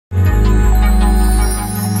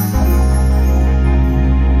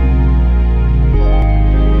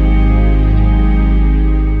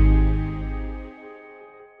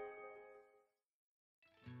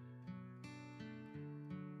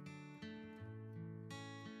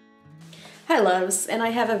Hi loves, and I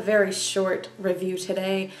have a very short review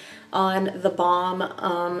today on the Balm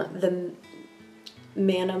The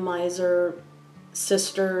Manizer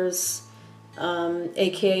sisters,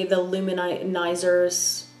 aka the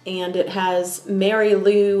Luminizers, and it has Mary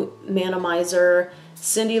Lou Manizer,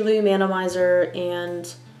 Cindy Lou Manizer,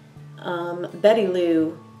 and Betty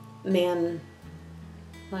Lou Manizer,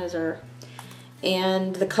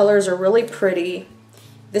 and the colors are really pretty.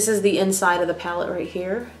 This is the inside of the palette right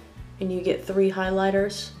here. And you get 3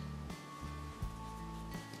 highlighters.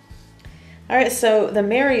 Alright, so the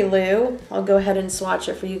Mary Lou, I'll go ahead and swatch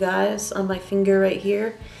it for you guys on my finger right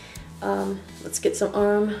here. Let's get some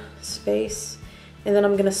arm space. And then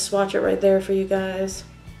I'm going to swatch it right there for you guys.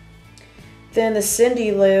 Then the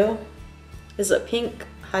Cindy Lou is a pink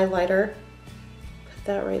highlighter. Put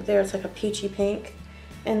that right there, it's like a peachy pink.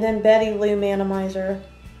 And then Betty Lou Manizer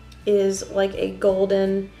is like a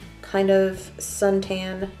golden kind of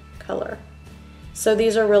suntan color. So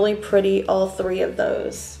these are really pretty, all 3 of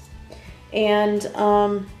those. And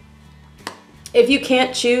if you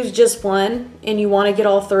can't choose just one and you want to get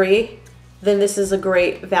all 3, then this is a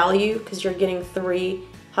great value because you're getting 3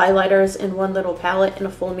 highlighters in one little palette in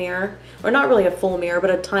a full mirror, or not really a full mirror,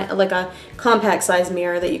 but like a compact size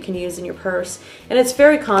mirror that you can use in your purse. And it's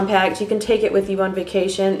very compact. You can take it with you on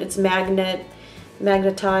vacation. It's magnetized,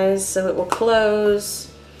 so it will close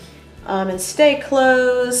and stay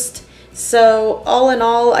closed. So all in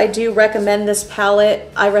all, I do recommend this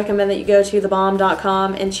palette. I recommend that you go to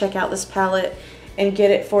thebalm.com and check out this palette and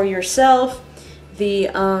get it for yourself, the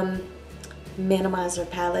Manizer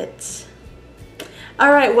palette.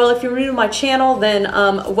 Alright, well, if you're new to my channel, then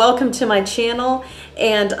welcome to my channel,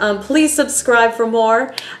 and please subscribe for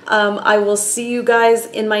more. I will see you guys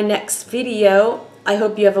in my next video. I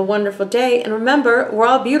hope you have a wonderful day, and remember, we're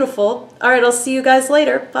all beautiful. Alright, I'll see you guys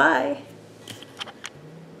later. Bye.